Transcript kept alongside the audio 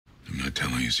not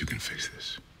telling you so you can fix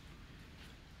this.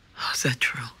 How's that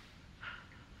true?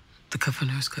 The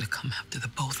governors could have come after the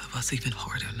both of us even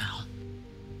harder now.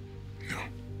 No.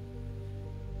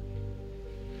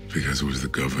 Because it was the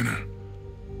governor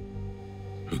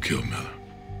who killed Miller.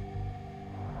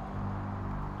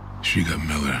 She got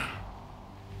Miller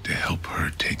to help her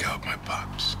take out my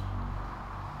pops.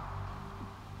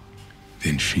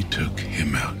 Then she took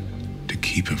him out to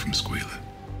keep him from squealing.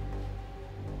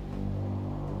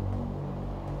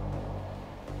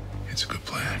 It's a good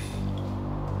plan.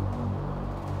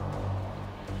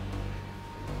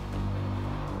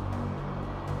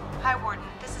 Hi, Warden.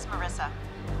 This is Marissa.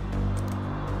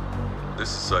 This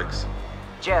is Sykes.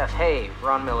 Jeff, hey,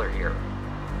 Ron Miller here.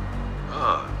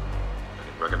 Ah, I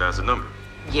didn't recognize the number.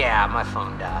 Yeah, my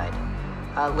phone died.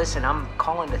 Listen, I'm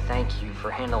calling to thank you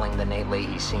for handling the Nate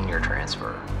Leahy Sr.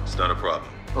 transfer. It's not a problem.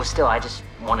 Well, still, I just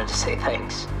wanted to say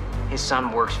thanks. His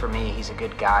son works for me, he's a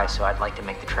good guy, so I'd like to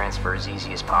make the transfer as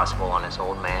easy as possible on his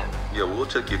old man. Yeah, we'll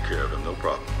take good care of him, no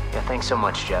problem. Yeah, thanks so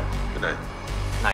much, Jeff. Good night.